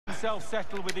himself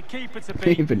settled with the keeper to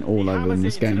beat. He's been all over in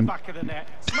this game. The back of the net.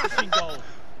 Smashing goal.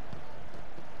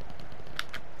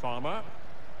 Farmer.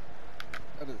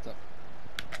 Over the top.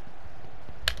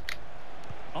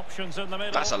 Options in the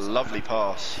middle. That's a lovely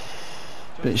pass.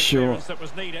 Bit short. That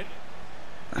was needed.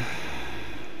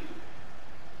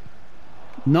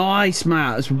 Nice,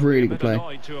 Matt. That's a really good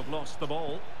play. To have lost the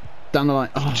ball. Down the line.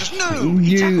 Oh, Just no.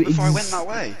 He tackled before I went that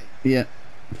way. Yeah.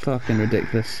 Fucking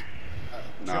ridiculous.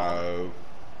 No.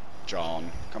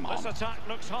 John, come on. This attack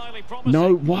looks highly promising.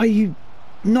 No, why are you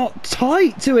not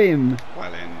tight to him?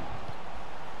 Well in.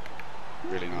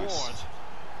 Really nice. Ward.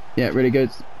 Yeah, really good.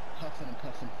 Puffing and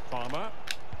puffing. Farmer.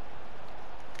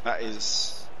 That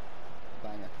is...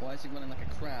 Banger. Why is he running like a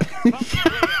crab?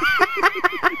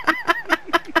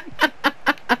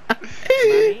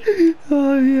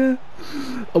 Oh, yeah.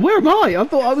 Oh, where am I? I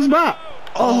thought I was Matt.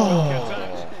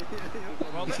 Oh.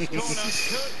 Well, this corner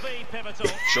could be pivotal.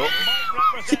 Sure.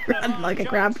 Ran like a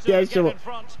crab. Yeah, sure.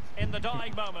 In the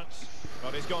dying moments.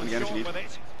 But he's gone Again, short with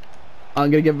it. I'm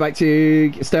gonna give it back to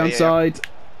you. Stay on Yeah. side.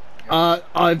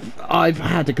 I've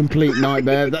had a complete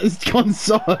nightmare. That's gone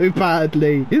so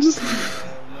badly.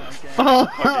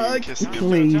 Oh,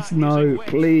 please no,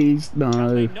 please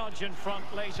no. Nudge in front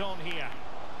late on here.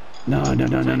 No.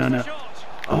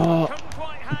 Oh,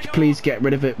 please get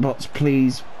rid of it, bots.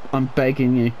 Please, I'm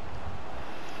begging you.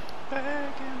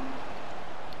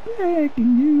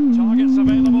 Begging you. Targets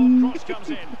available. Cross comes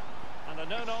in. And the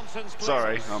no-nonsense.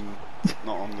 Sorry, I'm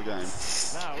not on the game. Now let's see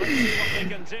what they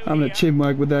can do. I'm gonna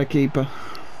chinwag with their keeper.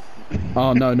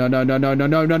 Oh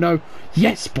no.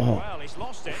 Yes, ball. Well, he's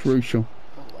lost it. Crucial.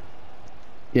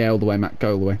 Yeah, all the way, Matt.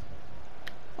 Go all the way.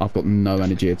 I've got no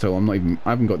energy at all. I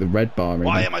haven't got the red bar in.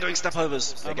 Why am I doing step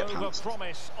overs? They get A move of pounced.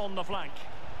 promise on the flank.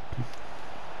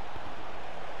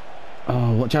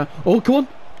 Oh, watch out. Oh, come on.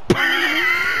 What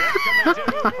can they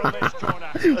do from this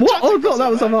corner? What? Oh, God, that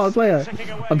was a hard player.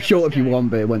 I'm short if you want,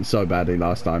 but it went so badly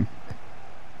last time.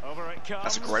 Over it comes.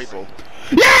 That's a great ball.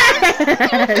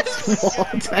 Yes!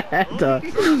 What a header.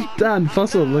 Dan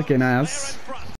Fussell looking ass.